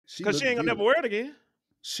Because she ain't gonna never wear it again.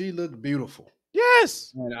 She looked beautiful.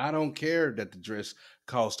 Yes. And I don't care that the dress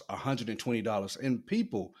cost $120. And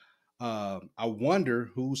people, I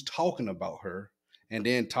wonder who's talking about her and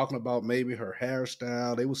then talking about maybe her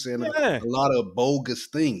hairstyle. They were saying Yeah. a lot of bogus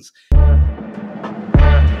things.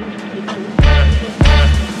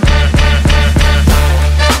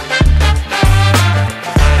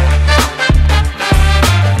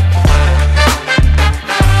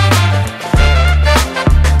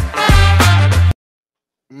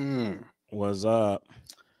 What's up?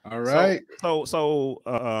 All right.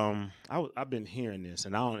 I've been hearing this,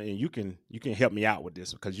 and and you can help me out with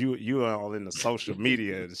this because you are all in the social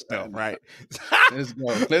media and stuff, right? Let's go.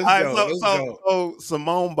 Let's go. So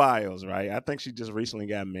Simone Biles, right? I think she just recently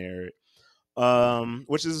got married,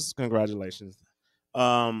 which is congratulations.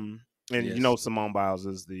 And Yes. you know Simone Biles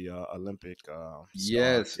is the Olympic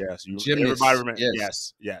yes, star. Yes, gymnast. Everybody remember.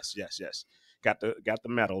 Yes. Got the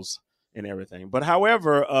medals and everything. But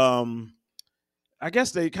however, I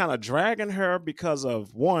guess they kind of dragging her because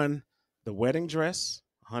of one, the wedding dress,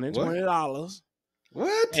 $120.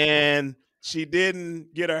 What? And she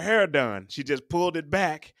didn't get her hair done. She just pulled it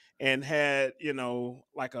back and had,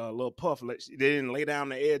 like a little puff. They didn't lay down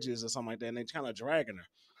the edges or something like that. And they kind of dragging her.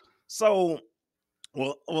 So,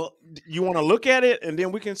 well, you want to look at it and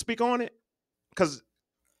then we can speak on it? Because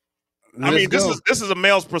this is a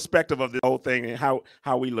male's perspective of the whole thing and how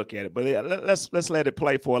we look at it. But yeah, let's let it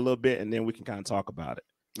play for a little bit and then we can kind of talk about it.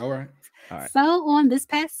 All right. So on this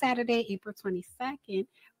past Saturday, April 22nd,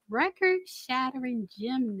 record-shattering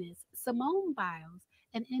gymnast Simone Biles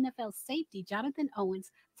and NFL safety Jonathan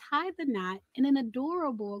Owens tied the knot in an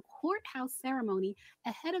adorable courthouse ceremony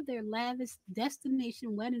ahead of their lavish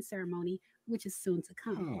destination wedding ceremony, which is soon to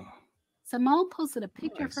come. Oh. Simone posted a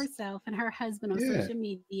picture of herself and her husband on social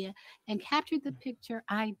media and captured the picture,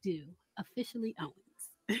 "I do, officially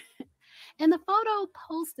Owens." And the photo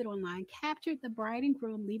posted online captured the bride and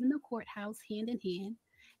groom leaving the courthouse hand in hand,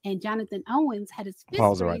 and Jonathan Owens had his fist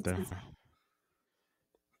Pause it raised. right there.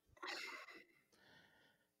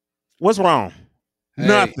 What's wrong?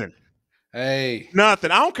 Nothing.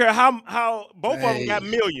 Nothing. I don't care how both of them got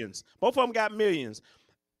millions. Both of them got millions.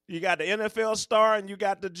 You got the NFL star and you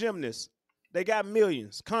got the gymnast. They got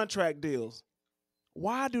millions, contract deals.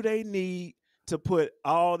 Why do they need to put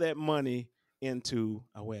all that money into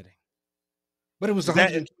a wedding? But it was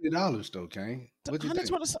 $120 though, Kane.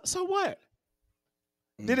 So what?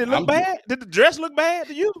 Did it look bad? Did the dress look bad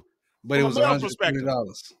to you? But it was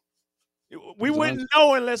 $120. We wouldn't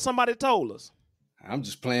know unless somebody told us. I'm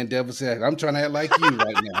just playing devil's advocate. I'm trying to act like you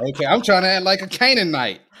right now. Okay, I'm trying to act like a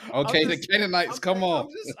Canaanite. Okay, the Canaanites, come on.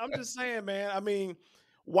 I'm just saying, man. I mean,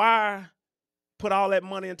 why put all that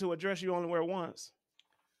money into a dress you only wear once?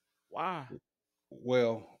 Why?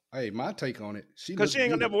 Well, hey, my take on it. Because she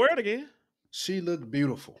ain't gonna never wear it again. She looked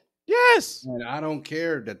beautiful. Yes. And I don't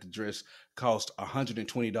care that the dress cost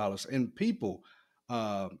 $120. And people,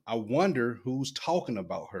 I wonder who's talking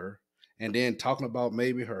about her. And then talking about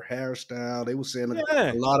maybe her hairstyle. They were saying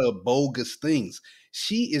a lot of bogus things.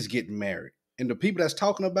 She is getting married. And the people that's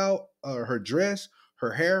talking about her dress,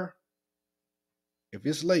 her hair, if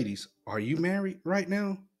it's ladies, are you married right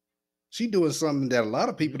now? She doing something that a lot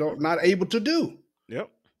of people not able to do.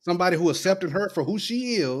 Yep. Somebody who accepted her for who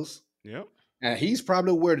she is. Yep. And he's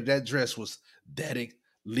probably aware that dress was that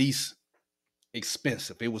least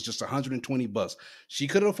expensive. It was just $120. She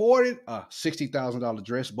could afford it, a $60,000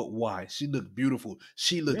 dress, but why? She looked beautiful.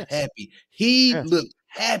 She looked happy. He looked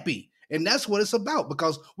happy. And that's what it's about,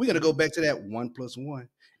 because we're going to go back to that 1 + 1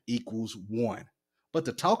 = 1. But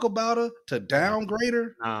to talk about her, to downgrade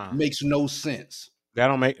her, makes no sense. That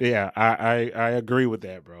don't make, I agree with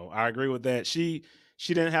that, bro. I agree with that. She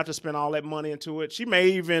didn't have to spend all that money into it. She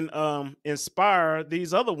may even inspire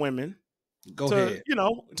these other women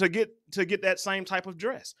to get that same type of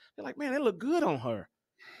dress. They're like, man, it look good on her.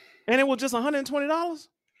 And it was just $120.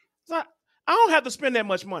 So I don't have to spend that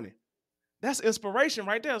much money. That's inspiration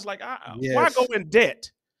right there. It's like, why go in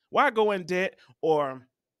debt? Why go in debt or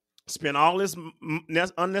spend all this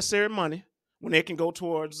unnecessary money when they can go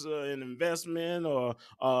towards an investment or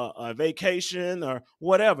a vacation or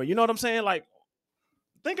whatever? You know what I'm saying? Like,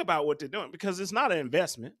 think about what they're doing, because it's not an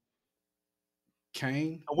investment.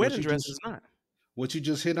 Kane, a wedding dress is not. What you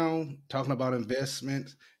just hit on, talking about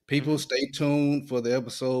investments. People, stay tuned for the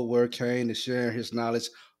episode where Kane is sharing his knowledge,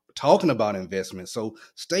 talking about investments. So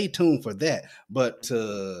stay tuned for that. But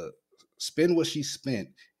to spend what she spent,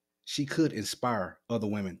 she could inspire other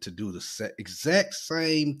women to do the exact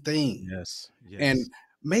same thing. Yes. And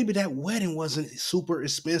maybe that wedding wasn't super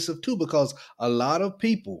expensive too, because a lot of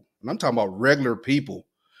people, and I'm talking about regular people,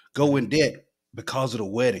 go in debt because of the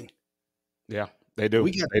wedding. Yeah, they do.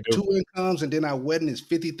 We got two incomes, and then our wedding is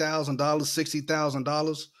 $50,000,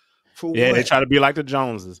 $60,000 for what? They what? try to be like the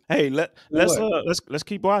Joneses. Hey, let's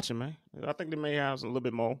keep watching, man. I think they may have a little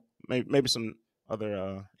bit more, maybe some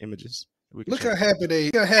other images. Look how happy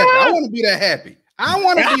they are. Happy. I want to be that happy. I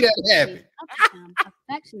want to be that happy.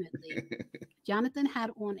 Affectionately, Jonathan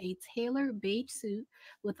had on a tailored beige suit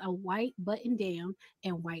with a white button down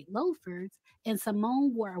and white loafers, and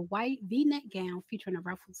Simone wore a white V-neck gown featuring a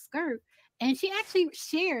ruffled skirt. And she actually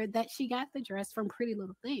shared that she got the dress from Pretty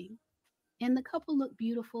Little Thing. And the couple looked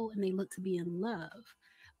beautiful and they looked to be in love.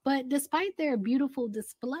 But despite their beautiful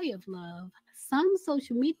display of love, some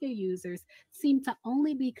social media users seem to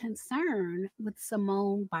only be concerned with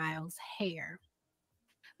Simone Biles' hair.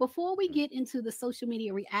 Before we get into the social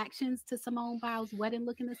media reactions to Simone Biles' wedding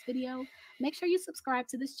look in this video, make sure you subscribe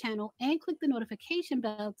to this channel and click the notification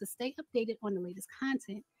bell to stay updated on the latest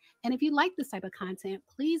content. And if you like this type of content,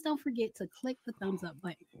 please don't forget to click the thumbs up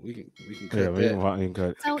button. We can cut that. We can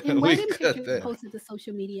cut. So in wedding pictures posted to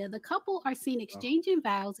social media, the couple are seen exchanging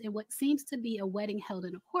vows in what seems to be a wedding held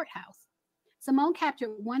in a courthouse. Simone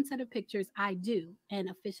captured one set of pictures, I do, and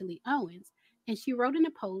officially Owens, and she wrote in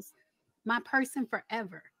a post, "My person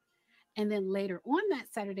forever." And then later on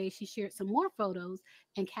that Saturday, she shared some more photos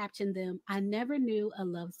and captioned them, "I never knew a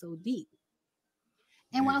love so deep."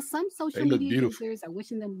 And while some social media users are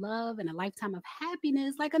wishing them love and a lifetime of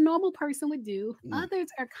happiness like a normal person would do, others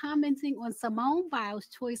are commenting on Simone Biles'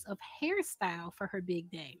 choice of hairstyle for her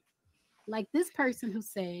big day. Like this person who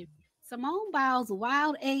said, "Simone Biles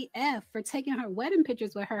wild AF for taking her wedding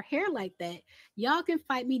pictures with her hair like that. Y'all can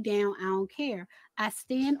fight me down, I don't care. I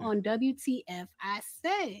stand on WTF, I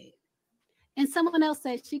said." And someone else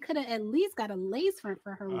said she could have at least got a lace front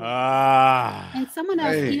for her wedding. And someone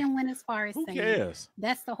else even went as far as saying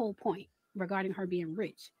that's the whole point regarding her being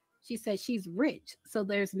rich. She said she's rich, so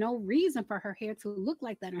there's no reason for her hair to look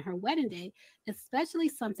like that on her wedding day, especially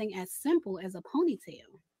something as simple as a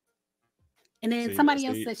ponytail. And then somebody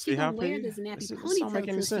else said she gonna wear this nappy ponytail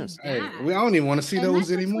till she dies. I don't even want to see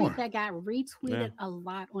those anymore. Tweet that got retweeted a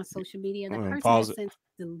lot on social media. The person has since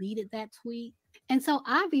deleted that tweet. And so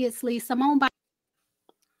obviously Simone Biles.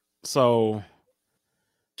 So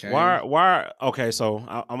why? Okay, so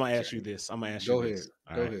I'm gonna ask you this. Go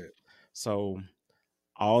ahead. So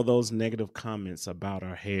all those negative comments about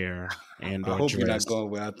her hair and I hope dress, you're not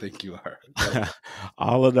going where I think you are.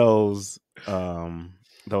 all of those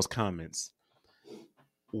comments.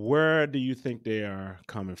 Where do you think they are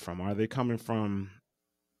coming from? Are they coming from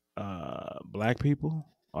black people?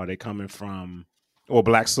 Are they coming from, or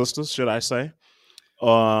black sisters, should I say?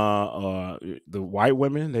 The white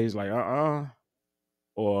women, they's like,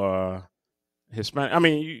 or Hispanic. I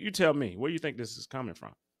mean, you tell me, where do you think this is coming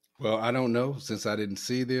from? Well, I don't know since I didn't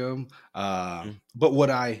see them. But what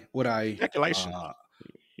I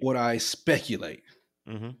speculate,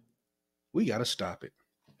 we got to stop it.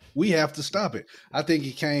 We have to stop it. I think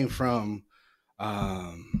it came from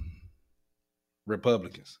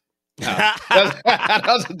Republicans. That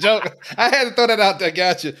was a joke. I had to throw that out there.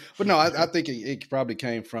 Gotcha. But no, I think it probably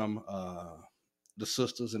came from the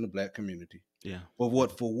sisters in the black community. Yeah.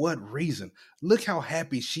 But for what reason? Look how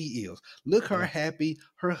happy she is. Look how happy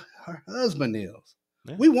her husband is.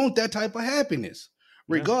 Yeah. We want that type of happiness.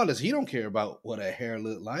 Regardless, he don't care about what her hair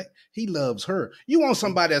look like. He loves her. You want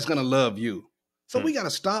somebody that's gonna love you. So we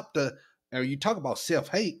gotta stop you talk about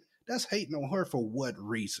self-hate. That's hating on her for what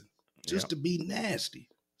reason? Just to be nasty.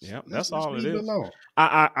 Yeah, that's all it is.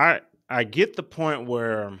 I get the point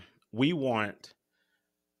where we want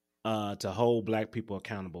to hold black people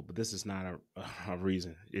accountable, but this is not a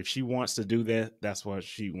reason. If she wants to do that, that's what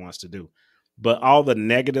she wants to do. But all the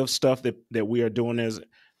negative stuff that we are doing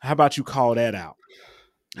how about you call that out?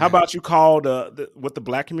 How about you call what the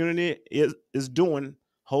black community is doing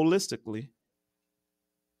holistically?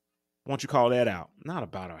 Why don't you call that out? Not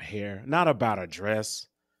about her hair, not about her dress.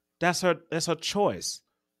 That's her choice.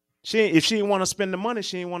 If she didn't want to spend the money,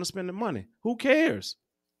 she didn't want to spend the money. Who cares?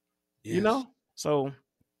 Yes. You know? So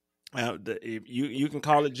if you can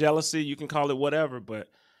call it jealousy, you can call it whatever, but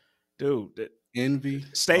dude, envy.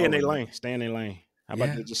 Stay in their lane. Stay in their lane. How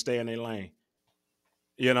about they just stay in their lane?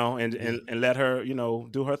 You know, and let her,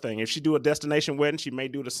 do her thing. If she do a destination wedding, she may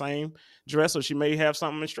do the same dress, or she may have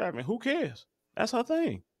something extravagant. Who cares? That's her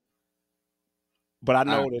thing. But I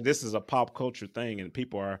know that this is a pop culture thing, and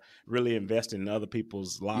people are really investing in other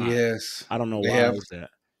people's lives. Yes, I don't know why is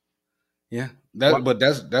that. Yeah, but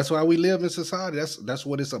that's why we live in society. That's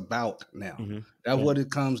what it's about now. Mm-hmm. That's what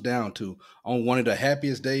it comes down to. On one of the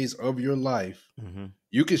happiest days of your life,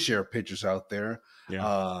 you can share pictures out there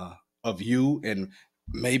of you, and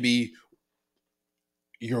maybe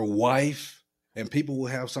your wife, and people will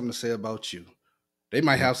have something to say about you. They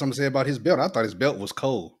might have something to say about his belt. I thought his belt was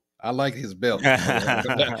cold. I like his belt.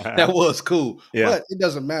 That was cool. Yeah. But it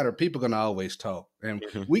doesn't matter. People are going to always talk. And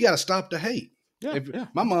we got to stop the hate.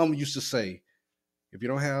 My mom used to say, if you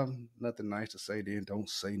don't have nothing nice to say, then don't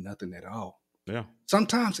say nothing at all. Yeah.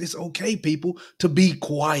 Sometimes it's okay, people, to be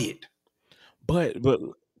quiet. But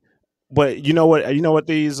you know what? You know what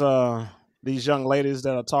these young ladies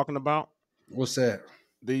that are talking about? What's that?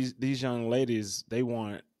 These young ladies, they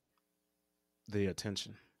want the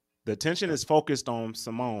attention. The attention is focused on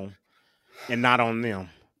Simone and not on them.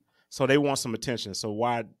 So they want some attention. So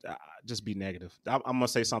why just be negative? I'm gonna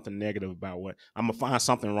say something negative about what I'm gonna find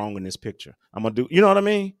something wrong in this picture. I'm gonna do. You know what I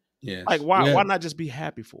mean? Yeah. Like why not just be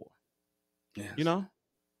happy for? Yeah. You know.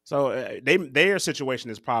 So their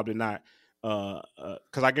situation is probably not.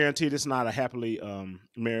 Because I guarantee this is not a happily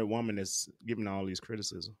married woman that's giving all these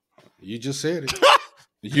criticism. You just said it.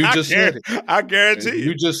 You just said it. I guarantee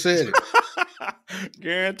you just said it.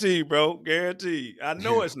 Guarantee, bro. Guarantee. I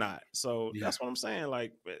know it's not. So that's what I'm saying.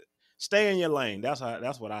 Like, stay in your lane. That's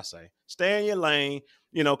what I say. Stay in your lane.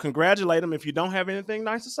 You know, congratulate them. If you don't have anything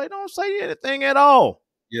nice to say, don't say anything at all.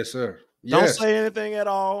 Yes, sir. Don't say anything at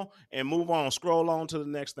all, and move on. Scroll on to the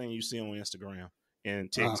next thing you see on Instagram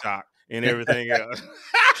and TikTok and everything else.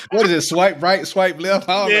 What is it? Swipe right, swipe left?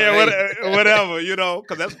 Whatever, you know,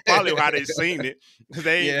 because that's probably how they seen it.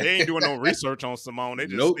 They ain't doing no research on Simone. They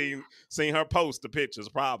just seen her post the pictures,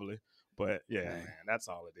 probably. But man, that's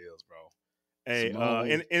all it is, bro.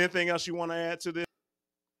 Hey, anything else you want to add to this?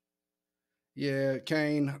 Yeah,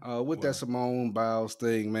 Kane, with that Simone Biles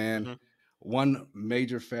thing, man, one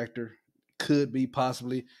major factor could be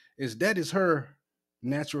possibly is her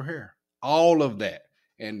natural hair. All of that.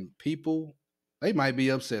 And people, they might be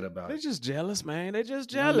upset about They're it. just jealous, man. They're just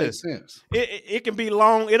jealous. That makes sense. It can be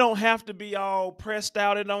long. It don't have to be all pressed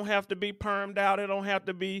out. It don't have to be permed out. It don't have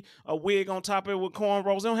to be a wig on top of it with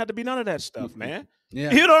cornrows. It don't have to be none of that stuff, man.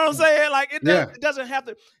 Yeah. You know what I'm saying? Like it doesn't have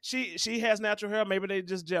to. She has natural hair. Maybe they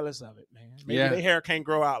just jealous of it, man. Maybe their hair can't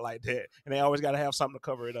grow out like that, and they always got to have something to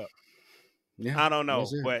cover it up. Yeah, I don't know,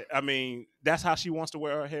 but I mean, that's how she wants to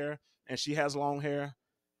wear her hair, and she has long hair.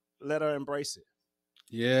 Let her embrace it.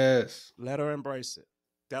 Yes. Let her embrace it.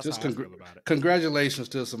 That's how I feel about it. Congratulations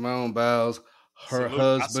to Simone Biles, her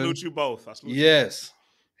husband. I salute you both. Yes.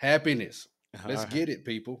 Happiness. Let's get it,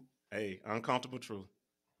 people. Hey, uncomfortable truth.